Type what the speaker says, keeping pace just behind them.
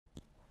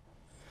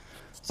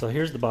So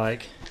here's the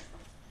bike,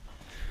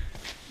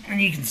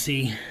 and you can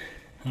see,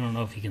 I don't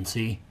know if you can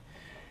see,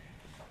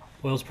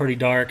 oil's pretty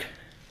dark,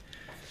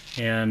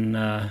 and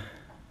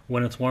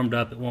when it's warmed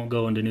up it won't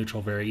go into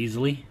neutral very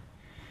easily.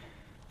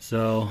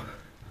 So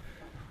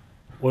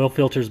oil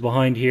filter's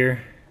behind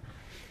here,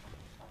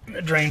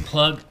 the drain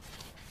plug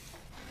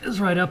is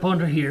right up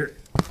under here.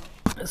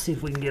 Let's see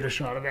if we can get a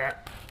shot of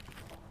that.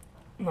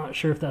 I'm not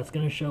sure if that's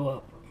going to show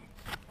up.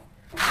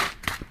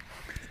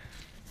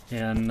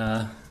 And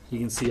you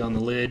can see on the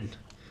lid it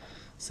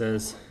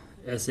says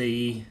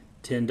SAE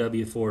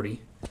 10W40.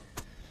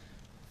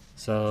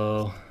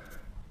 So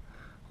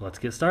let's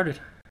get started.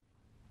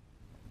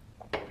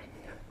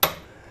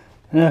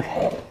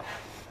 Okay,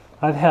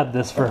 I've had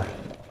this for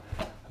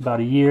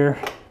about a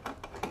year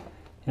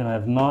and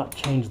I've not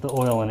changed the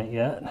oil in it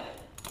yet.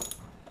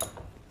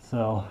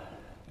 So,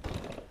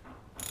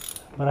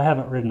 but I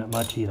haven't ridden it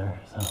much either.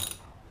 So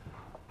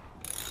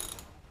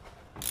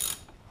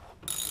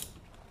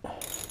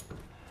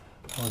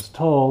I was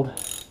told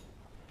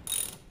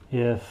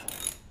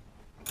if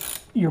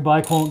your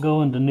bike won't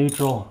go into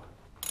neutral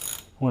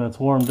when it's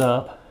warmed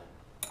up,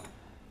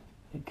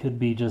 it could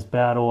be just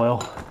bad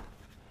oil.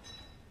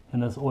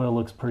 And this oil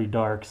looks pretty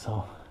dark,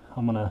 so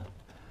I'm gonna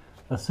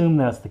assume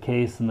that's the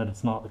case and that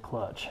it's not the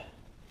clutch,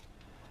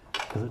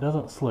 because it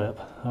doesn't slip.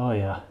 Oh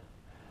yeah,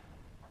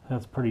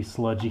 that's pretty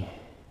sludgy.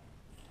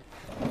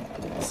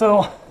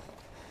 So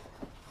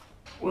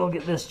we'll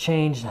get this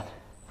changed.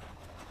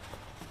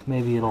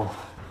 Maybe it'll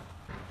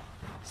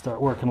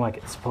start working like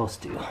it's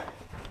supposed to.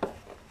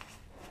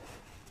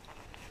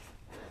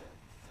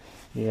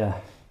 Yeah.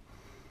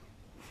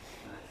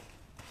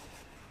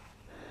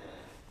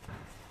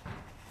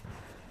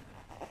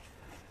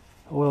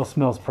 Oil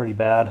smells pretty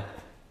bad,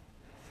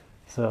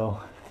 so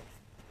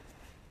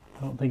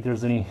I don't think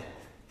there's any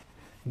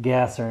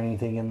gas or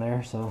anything in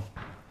there, so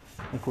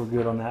I think we're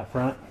good on that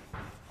front.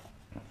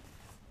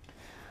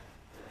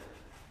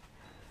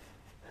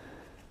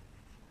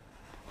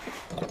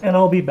 And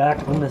I'll be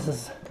back when this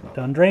is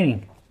done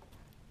draining.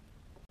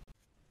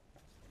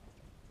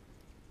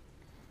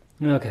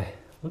 Okay,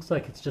 looks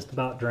like it's just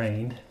about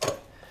drained.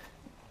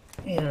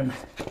 And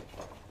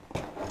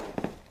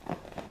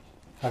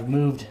I've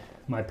moved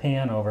my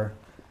pan over,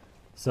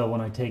 so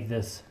when I take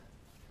this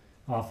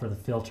off for the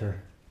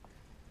filter,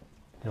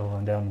 it'll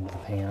run down into the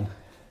pan.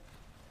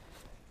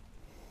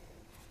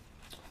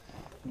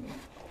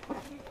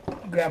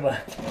 Grab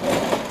a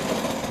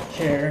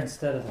chair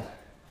instead of the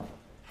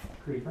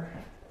creeper.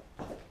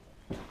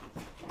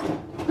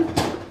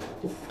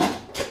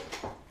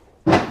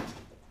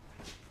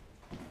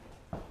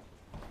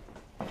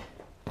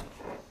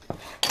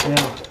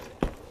 Now,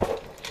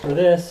 for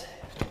this,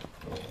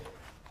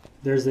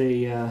 there's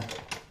a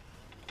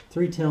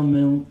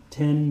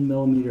 310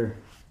 millimeter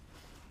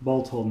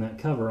bolt holding that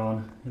cover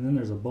on, and then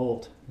there's a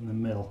bolt in the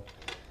middle.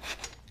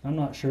 I'm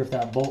not sure if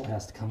that bolt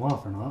has to come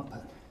off or not,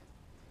 but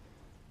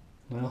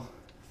well,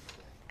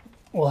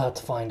 we'll have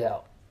to find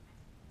out.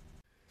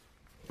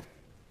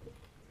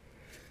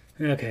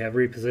 Okay, I've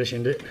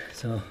repositioned it,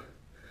 so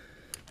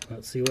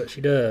let's see what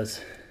she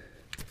does.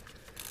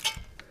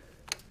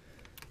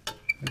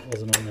 That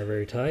wasn't on there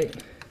very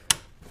tight.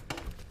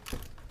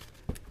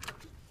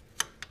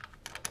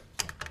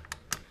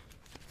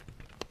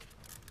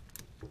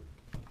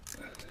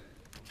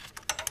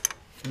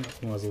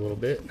 That was a little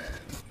bit.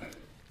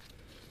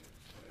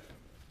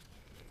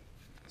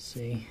 Let's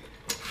see.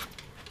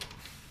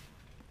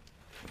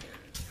 Make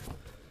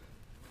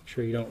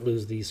sure you don't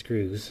lose these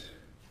screws,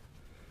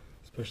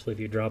 especially if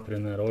you drop it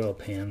in that oil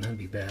pan. That'd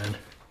be bad.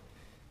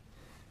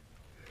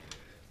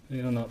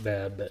 You know, not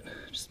bad, but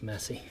just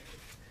messy.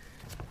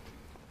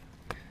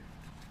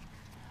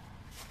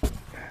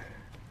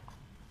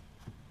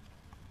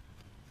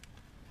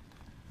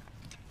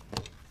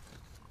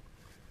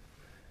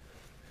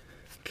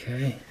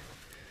 Okay,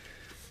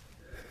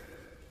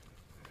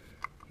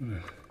 I'm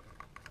gonna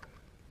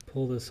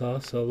pull this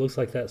off. So it looks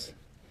like that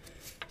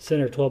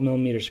center 12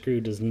 millimeter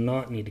screw does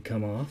not need to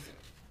come off.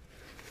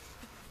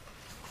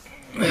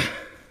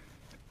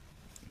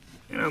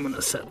 And I'm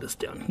gonna set this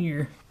down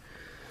here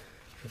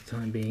for the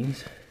time being.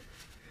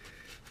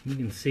 You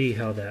can see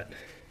how that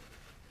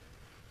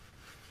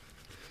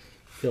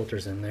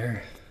filter's in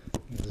there.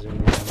 Zoom in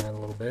on that a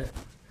little bit.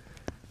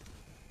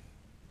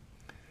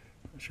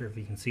 Not sure if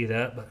you can see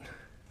that, but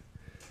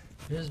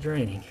it is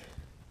draining.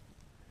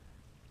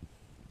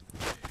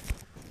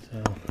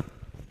 So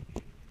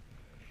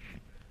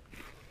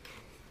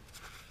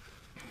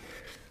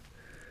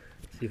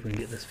see if we can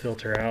get this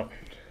filter out.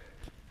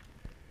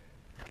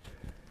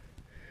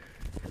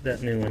 Put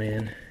that new one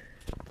in.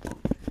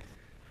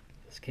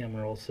 This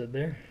camera will sit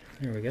there.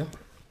 There we go.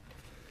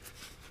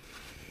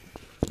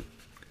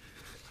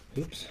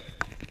 Oops.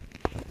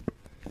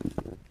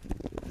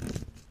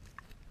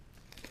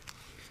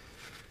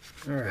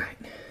 All right.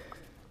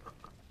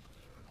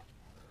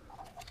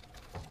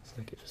 Looks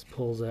like it just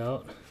pulls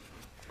out.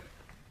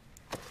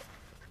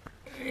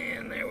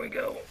 And there we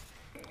go.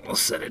 We'll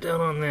set it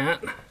down on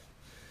that.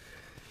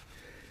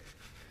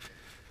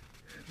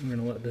 I'm going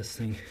to let this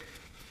thing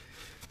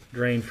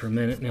drain for a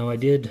minute. Now I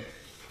did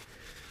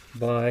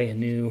buy a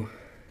new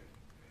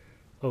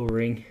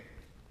O-ring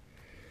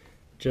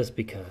just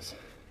because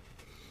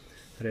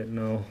I didn't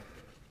know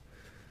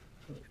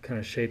what kind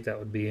of shape that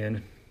would be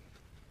in.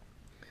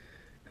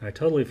 I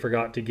totally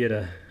forgot to get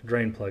a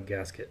drain plug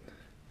gasket,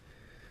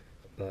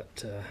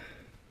 but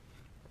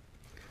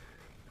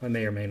I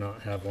may or may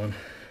not have one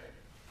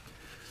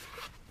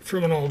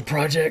from an old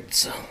project,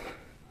 so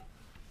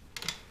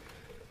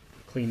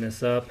clean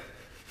this up.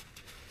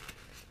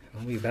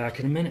 I'll be back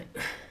in a minute.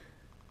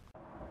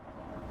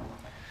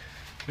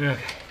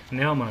 Okay,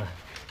 now I'm gonna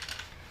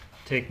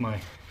take my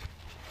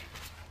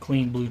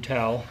clean blue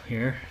towel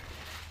here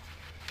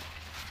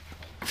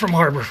from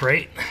Harbor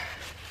Freight,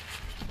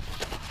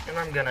 and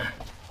I'm gonna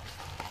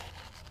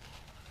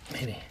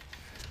maybe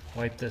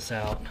wipe this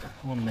out.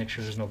 I want to make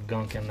sure there's no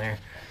gunk in there.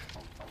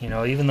 You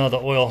know, even though the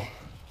oil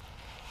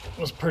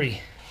was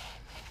pretty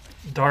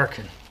dark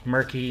and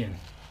murky and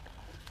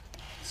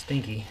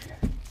stinky,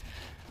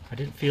 I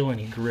didn't feel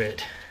any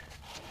grit,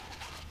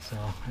 so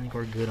I think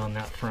we're good on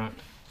that front.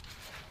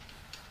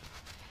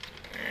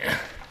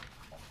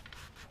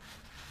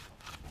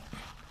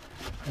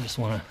 I just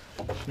want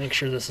to make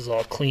sure this is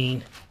all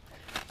clean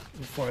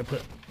before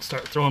I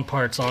start throwing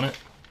parts on it.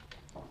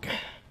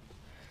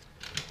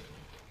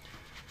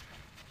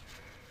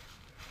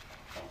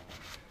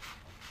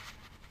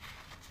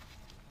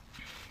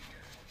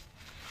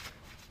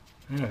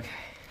 Okay,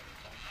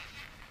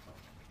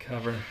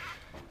 cover.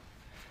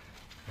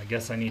 I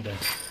guess I need to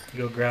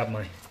go grab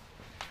my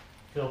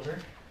filter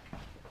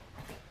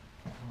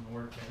on the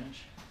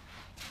workbench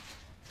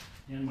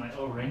and my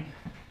O-ring,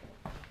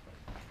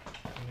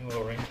 new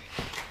O-ring.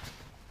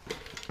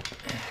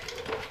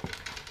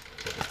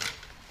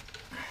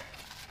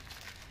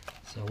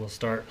 So we'll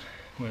start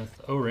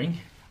with O-ring.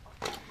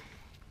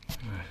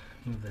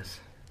 Move this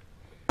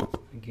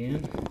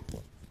again.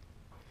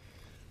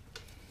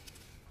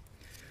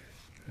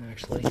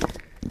 Actually,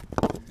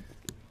 I'll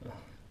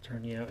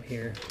turn you out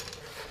here.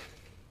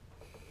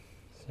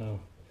 So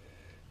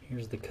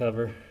here's the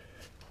cover.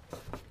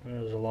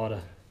 There's a lot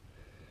of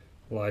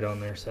light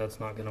on there, so that's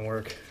not going to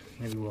work.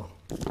 Maybe we'll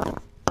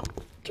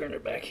turn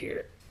it back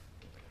here.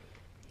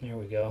 There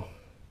we go.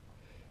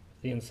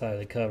 The inside of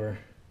the cover.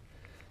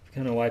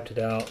 Kind of wiped it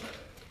out.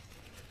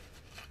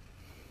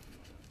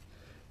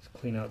 Let's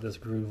clean out this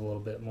groove a little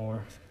bit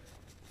more.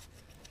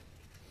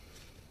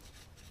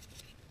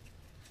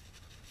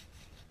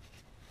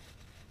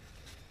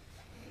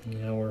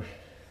 Now we're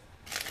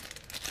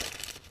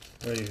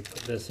ready to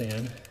put this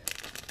in.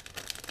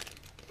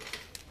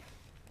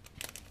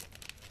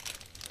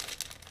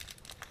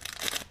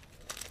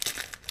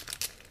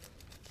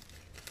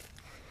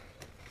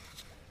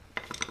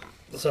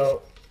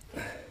 So,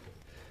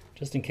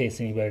 just in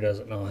case anybody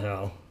doesn't know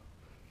how,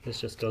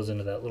 this just goes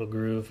into that little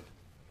groove,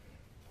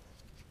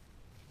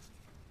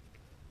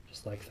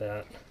 just like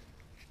that.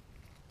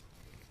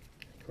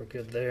 We're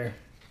good there.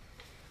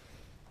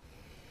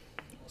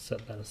 I'll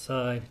set that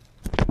aside.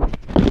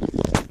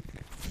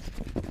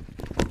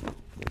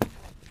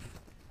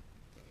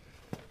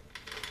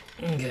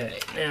 Okay,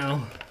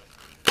 now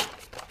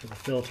for the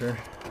filter.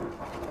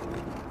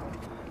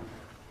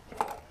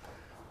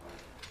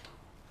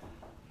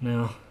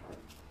 Now,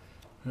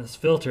 this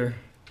filter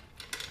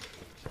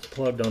is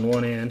plugged on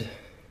one end,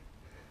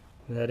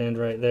 that end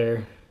right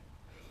there.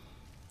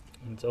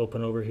 It's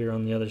open over here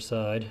on the other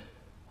side.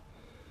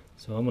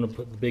 So I'm going to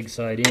put the big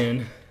side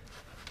in.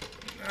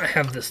 I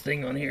have this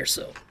thing on here,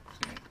 so,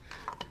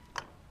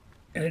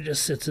 and it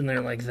just sits in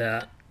there like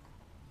that.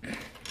 And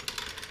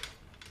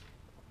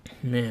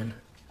then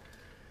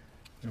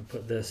I'm going to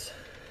put this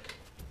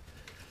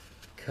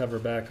cover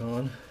back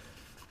on.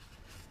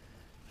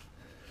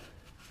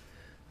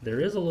 There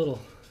is a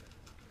little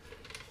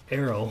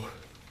arrow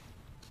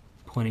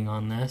pointing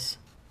on this,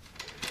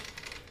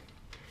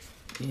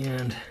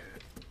 and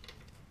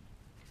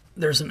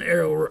there's an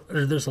arrow, or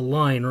there's a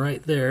line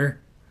right there,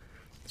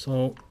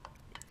 so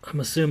I'm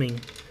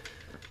assuming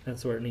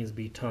that's where it needs to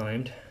be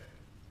timed.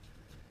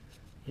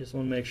 You just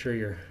want to make sure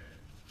your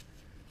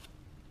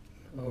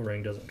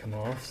O-ring doesn't come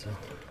off, so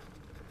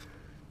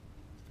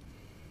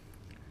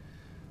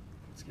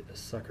let's get this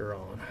sucker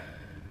on.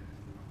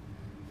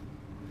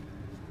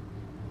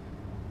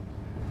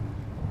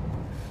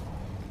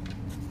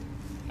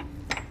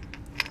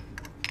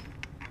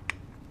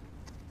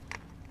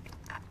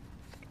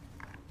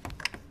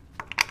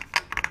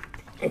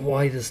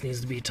 Why this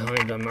needs to be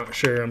timed, I'm not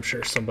sure. I'm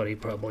sure somebody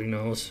probably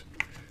knows.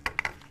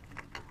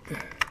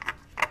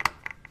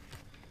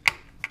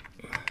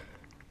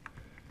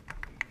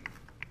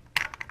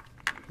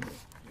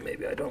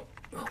 Maybe I don't.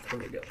 Oh, there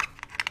we go.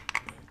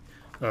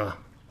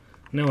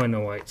 Now I know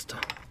why it's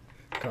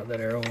got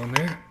that arrow on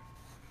there.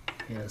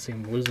 Yeah, see,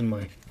 I'm losing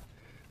my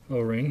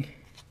O-ring.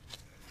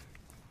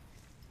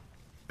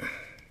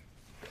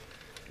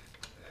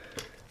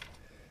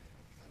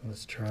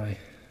 Let's try.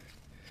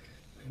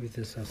 Maybe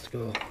this has to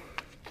go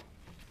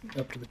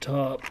up to the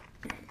top.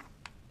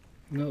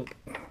 Nope.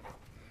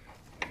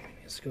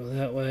 Let's go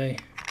that way.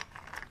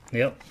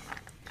 Yep.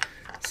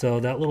 So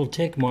that little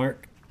tick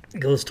mark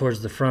goes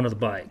towards the front of the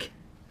bike,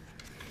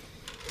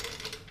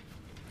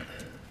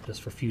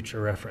 just for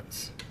future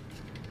reference.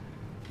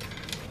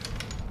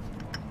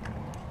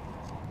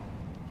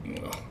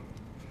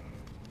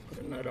 Put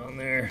a nut on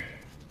there.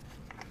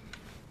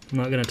 I'm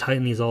not going to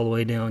tighten these all the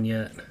way down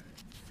yet.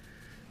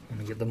 I'm going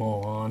to get them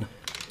all on.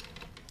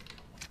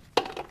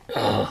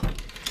 Oh,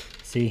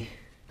 see?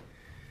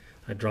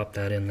 I dropped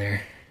that in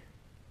there.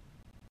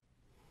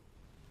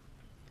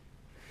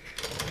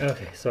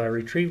 Okay, so I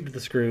retrieved the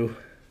screw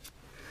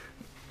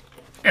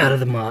out of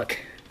the muck.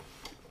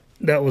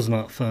 That was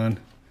not fun.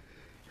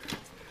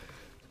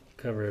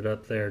 Cover it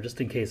up there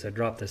just in case I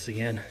drop this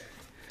again.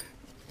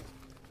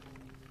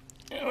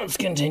 And let's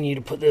continue to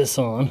put this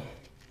on.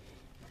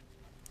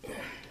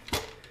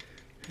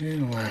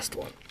 And the last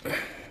one.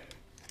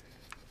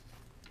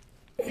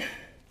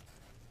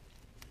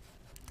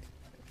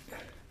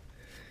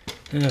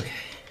 Okay.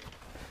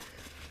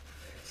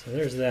 So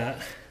there's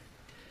that.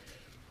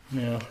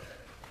 Now,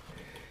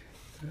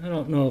 I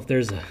don't know if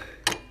there's a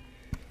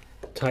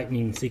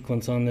tightening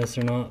sequence on this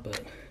or not,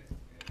 but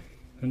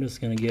I'm just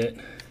going to get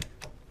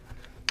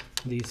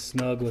these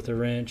snug with a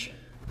wrench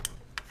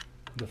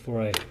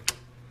before I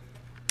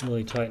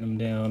really tighten them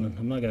down. And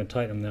I'm not going to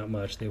tighten them that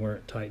much. They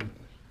weren't tightened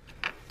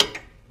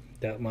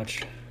that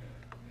much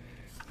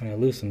when I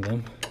loosened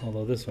them,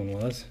 although this one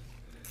was.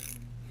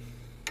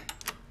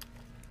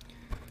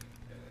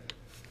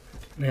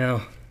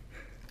 Now,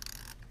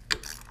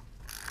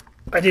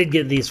 I did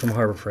get these from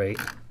Harbor Freight,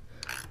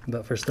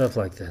 but for stuff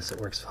like this,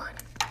 it works fine.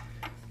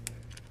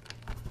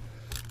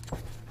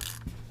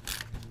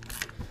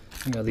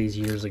 I got these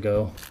years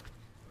ago.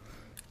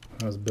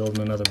 I was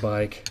building another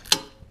bike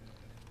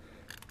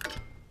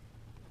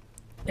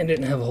and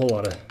didn't have a whole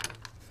lot of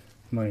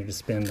money to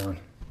spend on,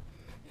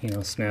 you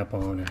know,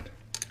 Snap-on and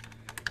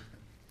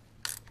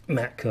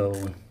Matco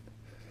and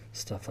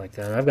stuff like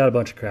that. I've got a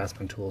bunch of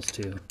Craftsman tools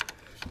too,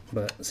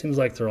 but it seems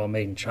like they're all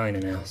made in China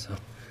now. So,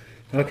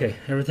 okay,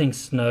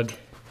 everything's snug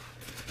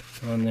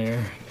on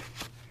there.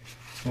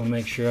 Just want to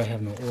make sure I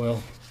have no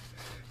oil,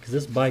 because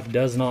this bike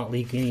does not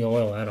leak any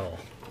oil at all.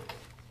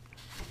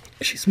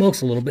 She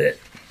smokes a little bit.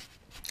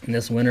 And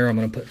this winter I'm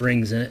going to put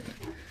rings in it,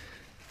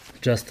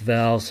 adjust the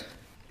valves,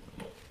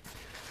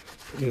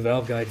 put new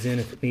valve guides in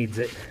if it needs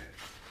it.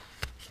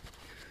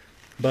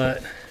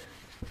 But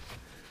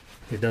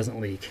it doesn't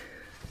leak,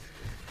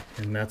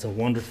 and that's a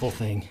wonderful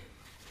thing.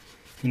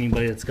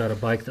 Anybody that's got a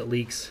bike that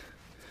leaks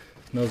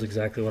knows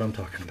exactly what I'm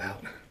talking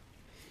about.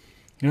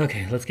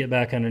 Okay, let's get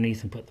back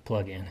underneath and put the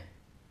plug in.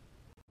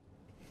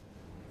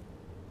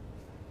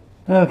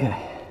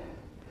 Okay,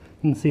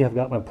 you can see I've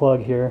got my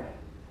plug here.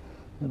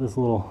 Got this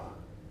little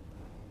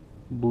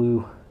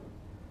blue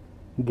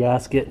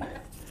gasket.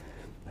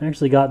 I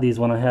actually got these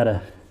when I had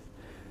a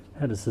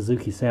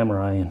Suzuki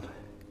Samurai, and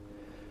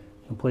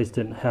the place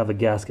didn't have a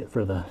gasket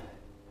for the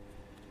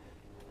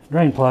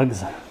drain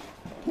plugs,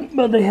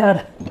 but they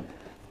had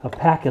a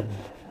pack of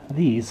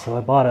these, so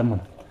I bought them,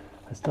 and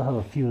I still have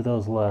a few of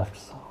those left.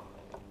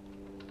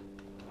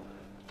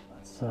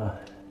 So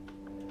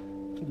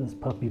let's get this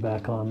puppy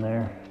back on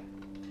there.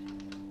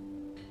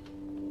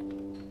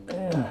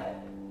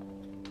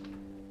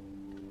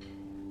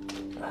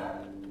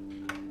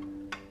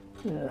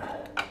 Yeah,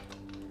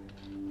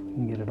 you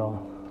can get it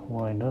all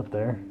lined up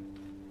there.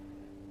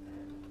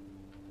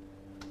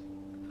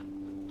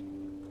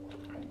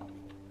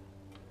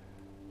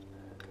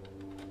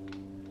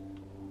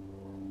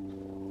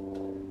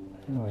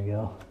 There we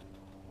go.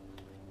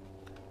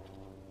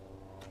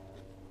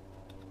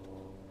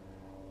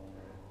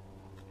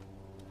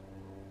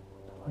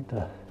 I like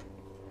to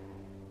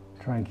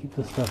try and keep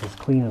this stuff as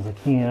clean as I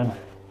can.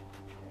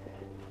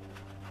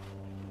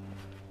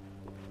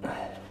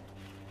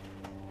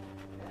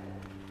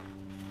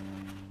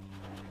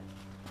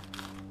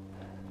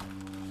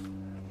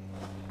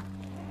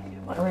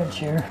 Get my wrench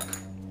here.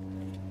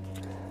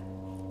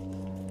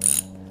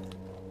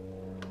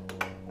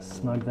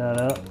 Snug that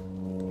up.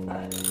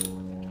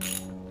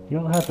 You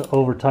don't have to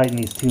over tighten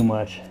these too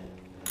much.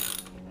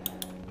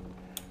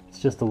 It's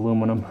just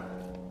aluminum.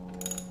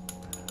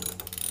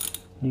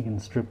 You can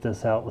strip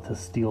this out with a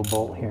steel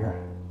bolt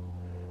here.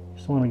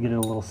 Just want to get it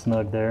a little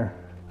snug there.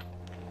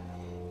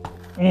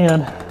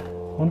 And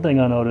one thing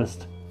I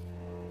noticed,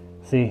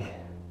 see,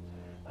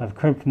 I've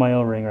crimped my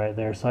O-ring right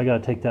there, so I got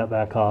to take that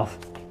back off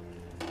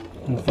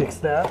and fix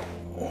that.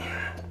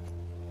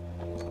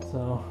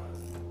 So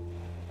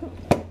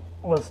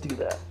let's do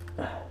that.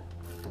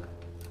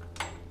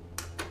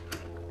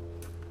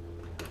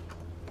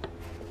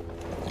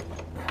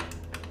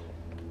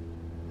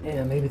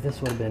 Yeah, maybe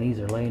this would have been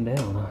easier laying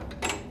down, huh?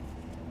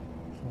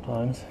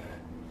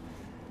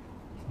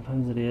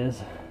 Sometimes it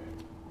is,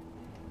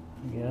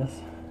 I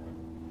guess.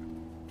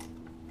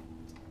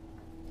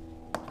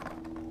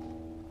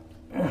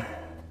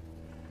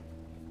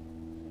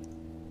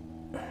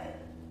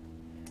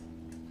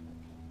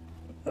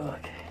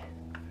 Okay,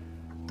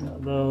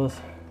 got those.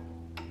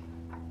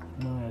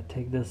 Now I gotta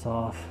take this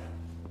off.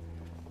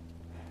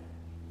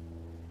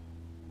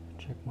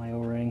 Check my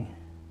O-ring.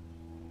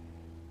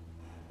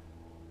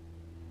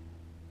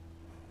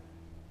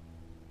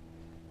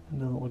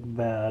 doesn't look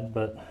bad,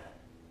 but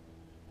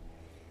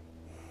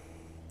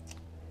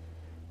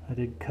I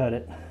did cut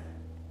it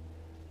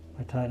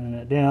by tightening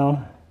it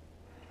down.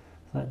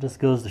 So that just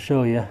goes to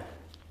show you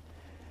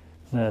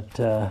that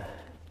you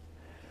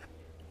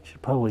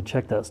should probably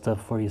check that stuff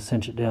before you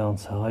cinch it down.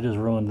 So I just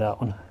ruined that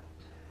one.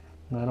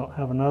 And I don't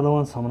have another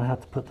one, so I'm going to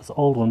have to put this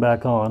old one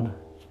back on.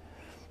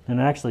 And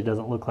it actually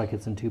doesn't look like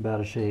it's in too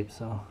bad a shape,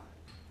 so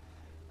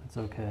that's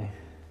okay.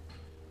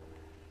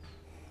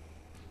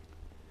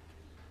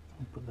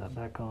 I'll put that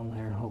back on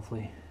there.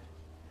 Hopefully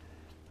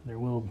there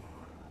will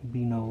be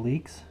no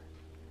leaks.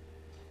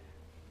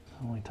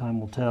 Only time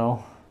will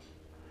tell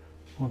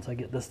once I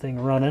get this thing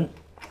running.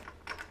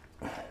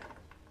 And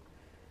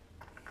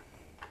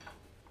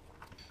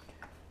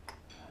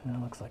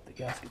it looks like the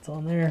gasket's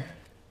on there,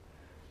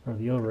 or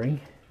the O-ring.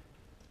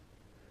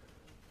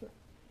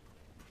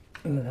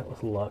 And that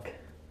was luck.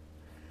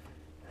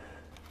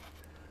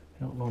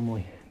 I don't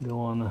normally go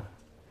on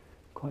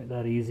quite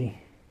that easy.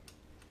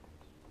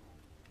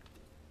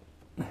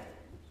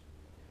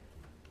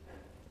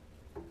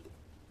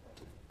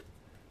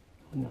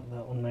 Got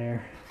that one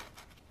there.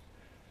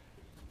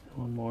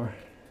 One more.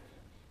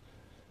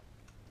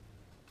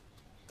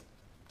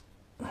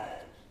 So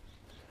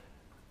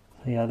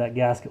yeah, that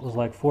gasket was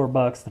like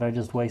 $4 that I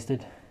just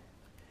wasted.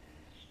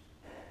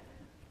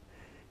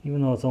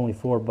 Even though it's only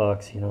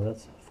 $4, you know,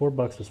 that's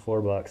 $4 is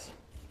 $4.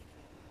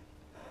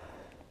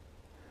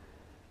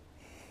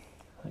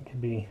 That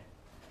could be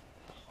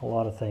a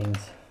lot of things.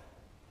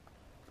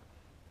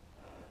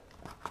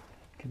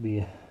 Could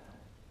be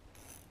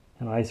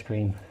an ice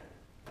cream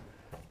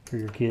for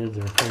your kids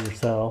or for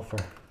yourself, or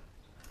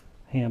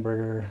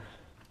hamburger or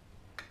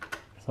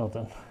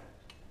something.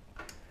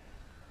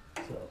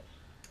 So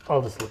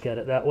I'll just look at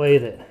it that way,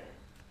 that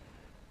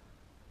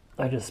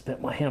I just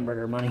spent my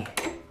hamburger money.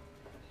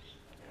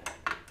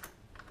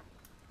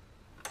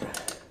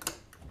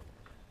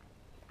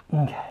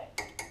 Okay.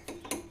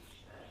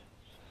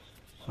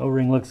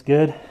 O-ring looks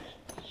good.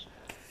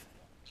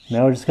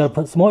 Now we just got to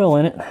put some oil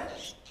in it.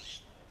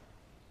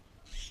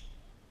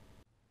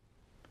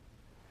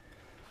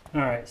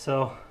 Alright,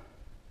 so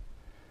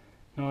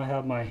now I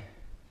have my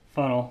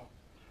funnel.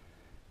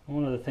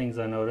 One of the things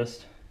I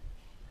noticed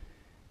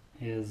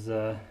is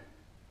I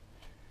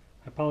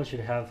probably should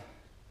have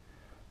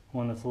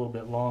one that's a little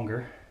bit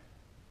longer,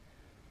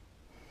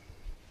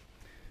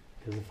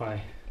 because if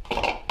I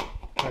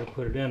try to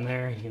put it in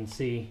there, you can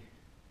see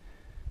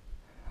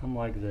I'm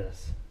like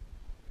this.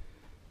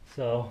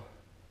 So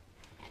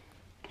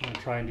I'm going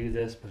to try and do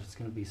this, but it's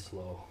going to be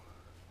slow.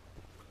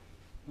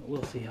 But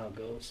we'll see how it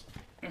goes.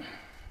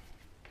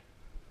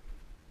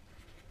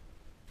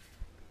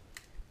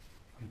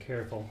 I'm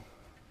careful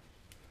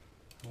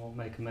I won't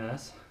make a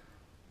mess.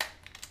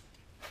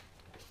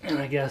 And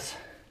I guess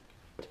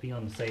to be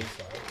on the safe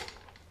side,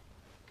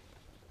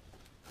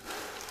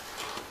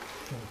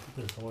 I'll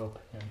put this oil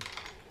pan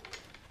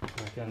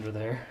back under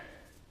there.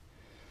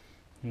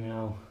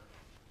 Now,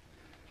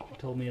 they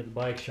told me at the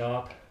bike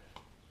shop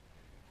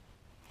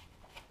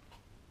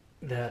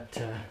that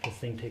this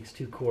thing takes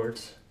 2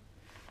 quarts,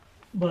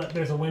 but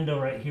there's a window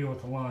right here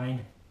with a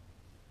line,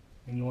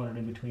 and you want it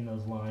in between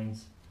those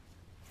lines.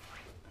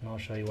 And I'll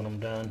show you when I'm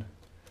done.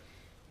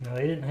 Now,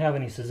 they didn't have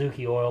any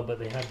Suzuki oil, but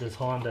they had this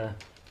Honda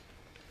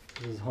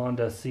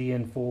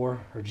CN4 or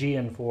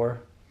GN4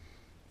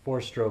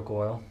 4-stroke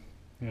oil,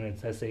 and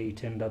it's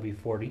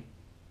SAE10W40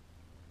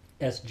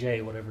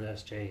 SJ, whatever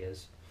SJ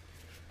is.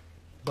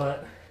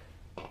 But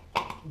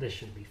this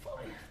should be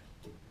fine.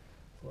 So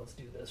let's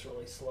do this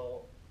really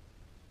slow.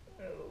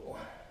 Oh.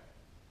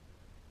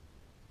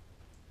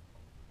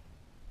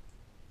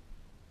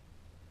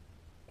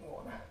 I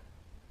want to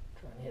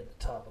try and hit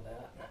the top of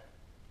that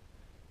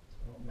so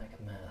I don't make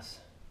a mess.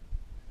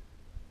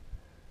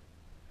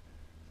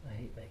 I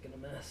hate making a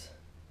mess.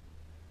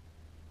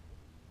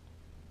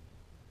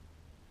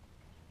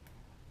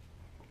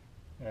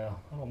 Well,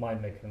 I don't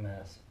mind making a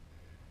mess.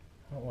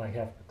 I don't like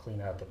having to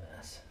clean out the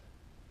mess.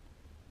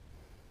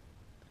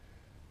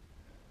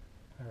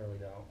 I really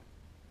don't.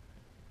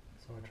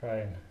 So I try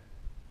and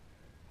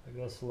I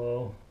go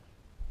slow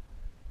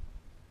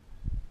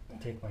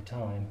and take my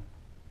time.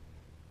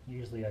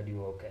 Usually I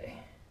do okay.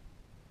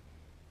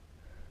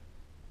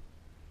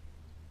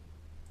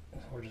 So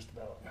we're just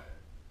about got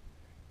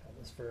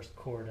this first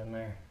cord in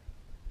there.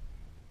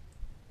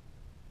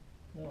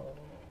 No,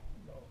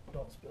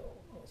 don't spill.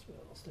 Don't spill.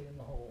 It'll stay in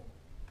the hole.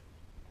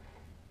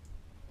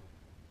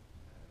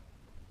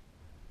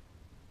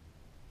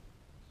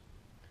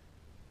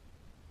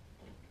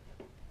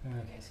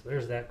 Okay, so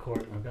there's that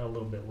cord. I've got a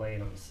little bit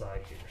laying on the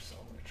side here, so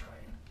I'm going to try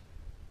and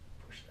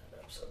push that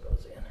up so it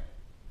goes in.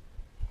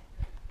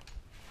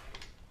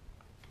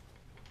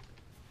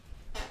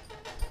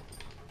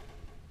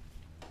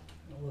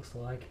 It looks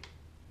like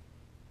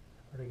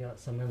I've already got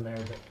some in there,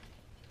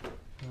 but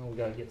now we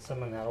got to get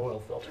some in that oil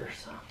filter.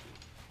 So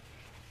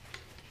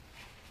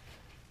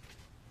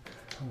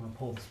I'm going to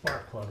pull the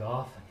spark plug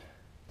off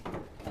and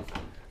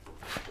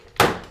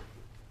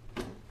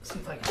see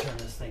if I can turn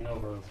this thing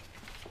over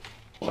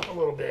a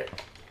little bit.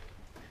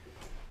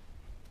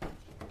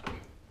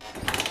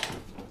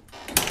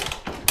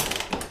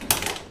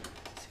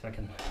 if I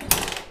can.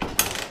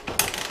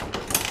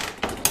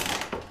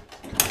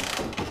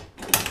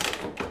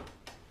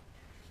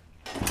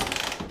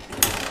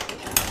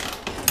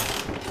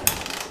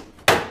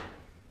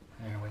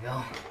 There we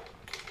go.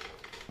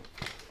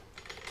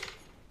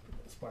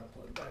 Put the spark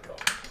plug back on.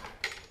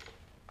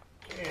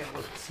 And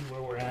let's see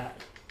where we're at.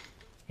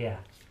 Yeah,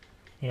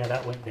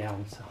 that went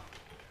down, so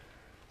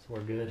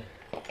we're good.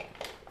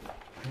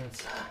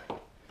 Let's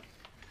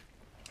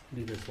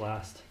do this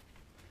last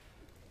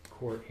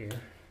quart here.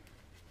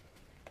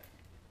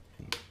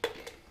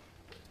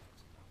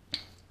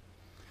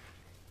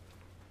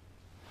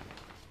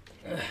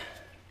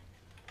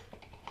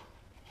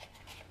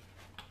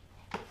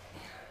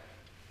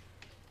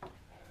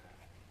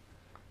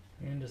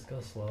 And just go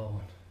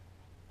slow and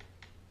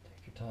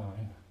take your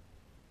time.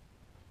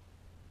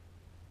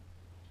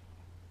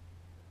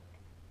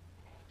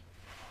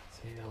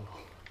 See, a little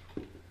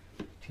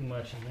too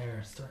much in there.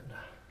 It's starting to.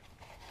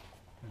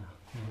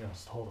 Maybe I'll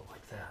just hold it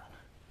like that.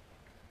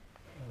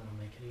 That'll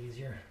make it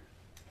easier.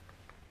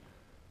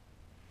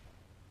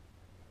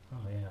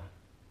 Oh yeah,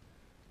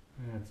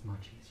 that's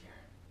much easier.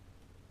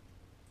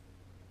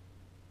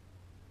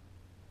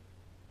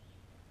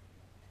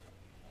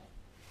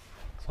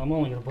 So I'm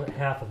only going to put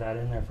half of that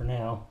in there for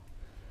now,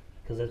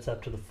 because it's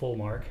up to the full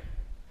mark.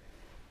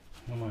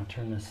 I'm going to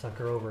turn this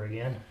sucker over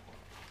again.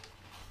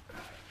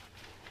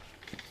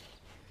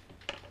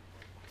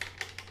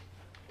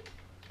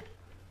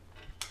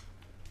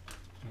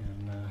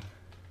 And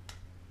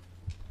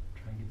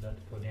try and get that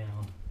to go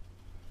down.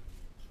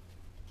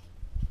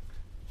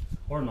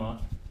 Or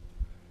not.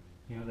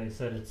 You know, they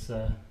said it's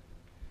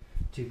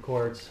 2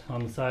 quarts.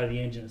 On the side of the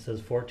engine it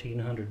says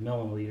 1,400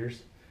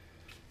 milliliters.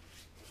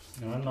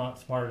 And I'm not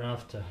smart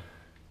enough to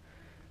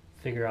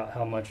figure out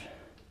how much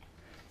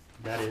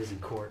that is in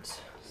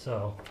quarts.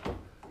 So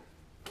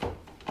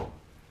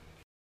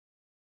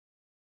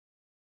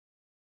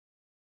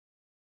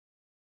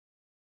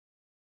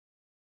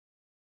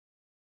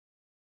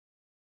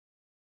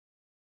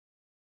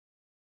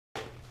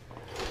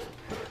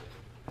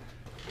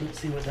let's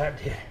see what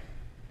that did.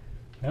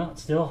 No,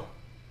 it's still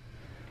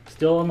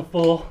on the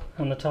full,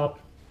 on the top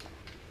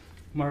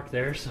mark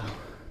there, so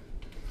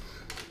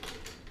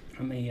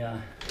let me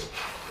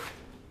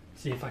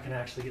see if I can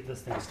actually get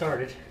this thing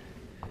started.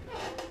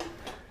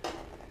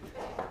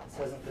 This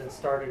hasn't been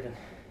started in,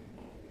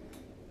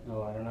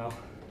 oh, I don't know,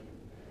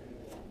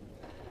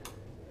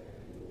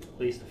 at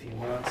least a few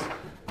months.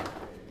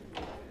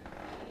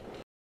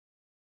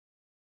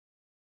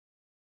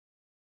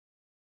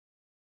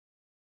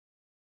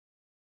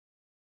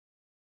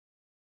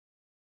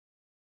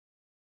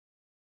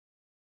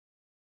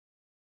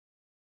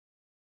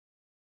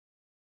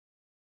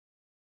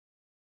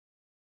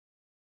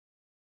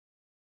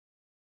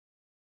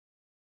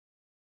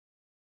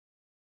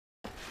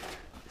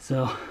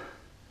 So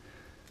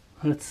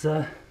let's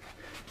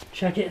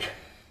check it.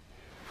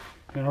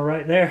 And all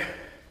right there.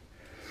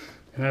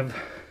 And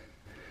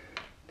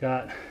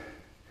I've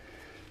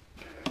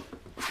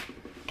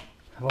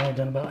only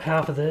done about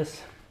half of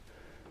this.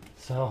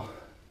 So,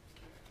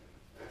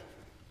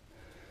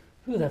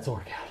 ooh, that's a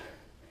workout.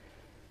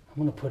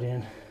 I'm gonna put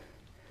in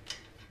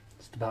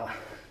just about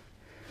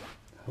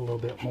a little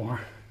bit more.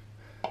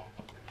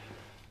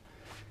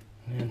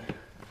 And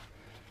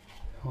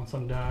once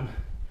I'm done,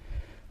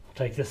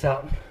 take this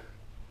out and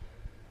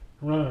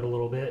run it a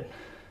little bit,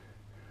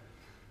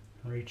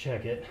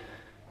 recheck it.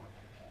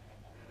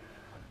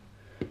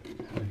 There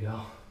we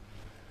go.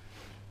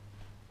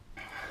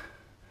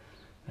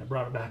 That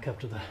brought it back up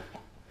to the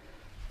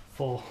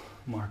full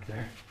mark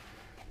there.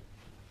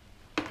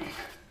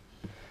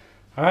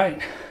 All right,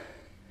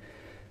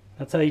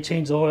 that's how you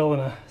change the oil in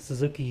a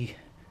Suzuki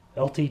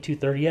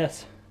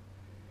LT230S.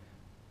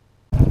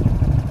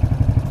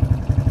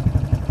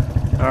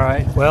 All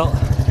right, well,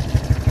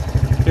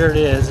 here it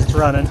is, it's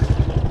running,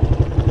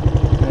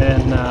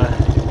 and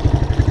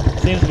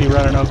seems to be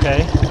running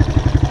okay.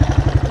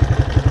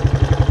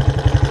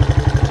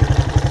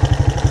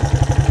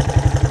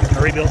 I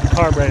rebuilt the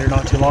carburetor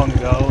not too long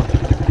ago.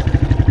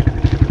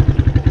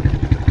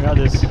 Got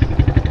this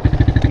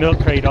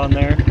milk crate on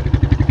there.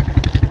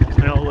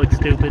 I know it looks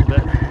stupid,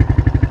 but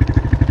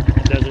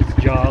it does its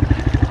job.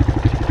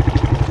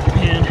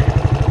 And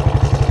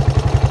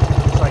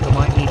looks like I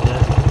might need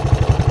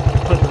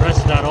to put the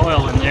rest of that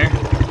oil in there.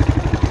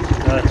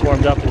 It's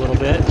warmed up a little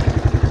bit.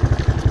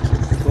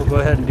 So we'll go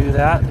ahead and do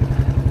that.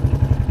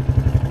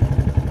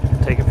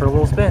 Take it for a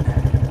little spin.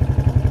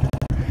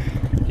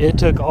 It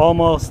took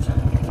almost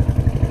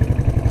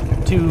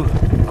 2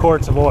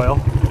 quarts of oil.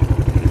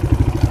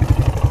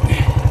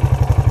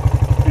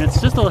 And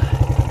it's just a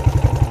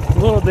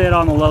little bit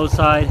on the low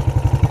side,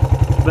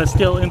 but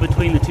still in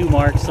between the 2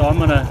 marks. So I'm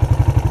gonna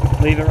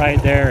leave it right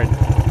there,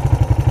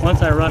 and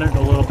once I run it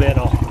a little bit,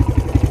 I'll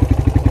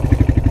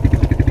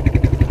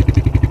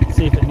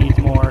see if it needs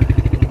more.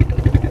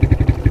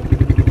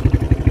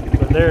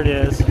 But there it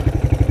is.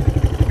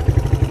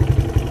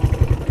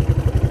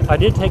 I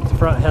did take the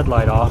front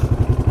headlight off.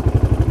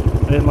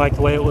 I didn't like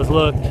the way it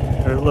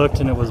looked,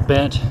 and it was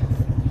bent.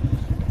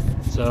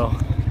 So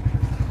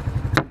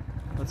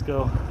let's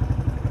go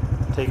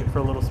take it for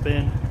a little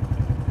spin.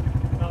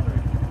 Not very.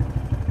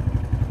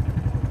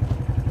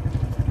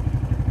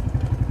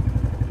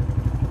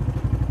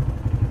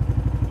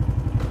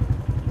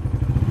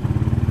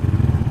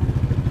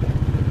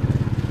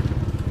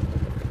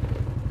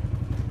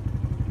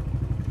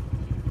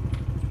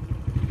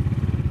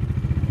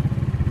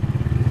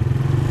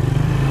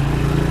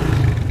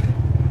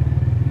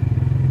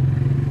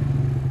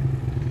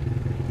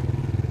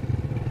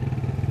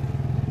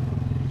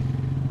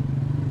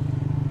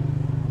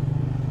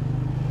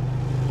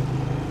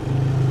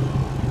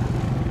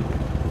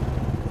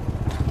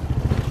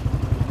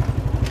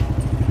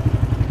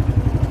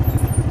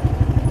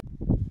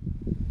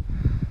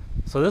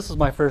 So this is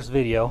my first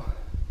video.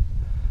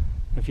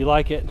 If you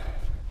like it,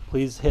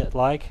 please hit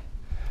like,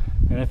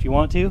 and if you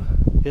want to,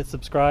 hit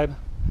subscribe.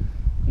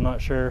 I'm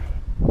not sure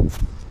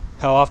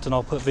how often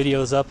I'll put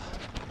videos up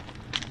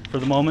for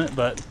the moment,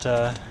 but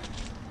I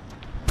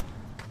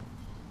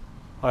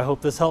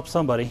hope this helps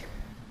somebody.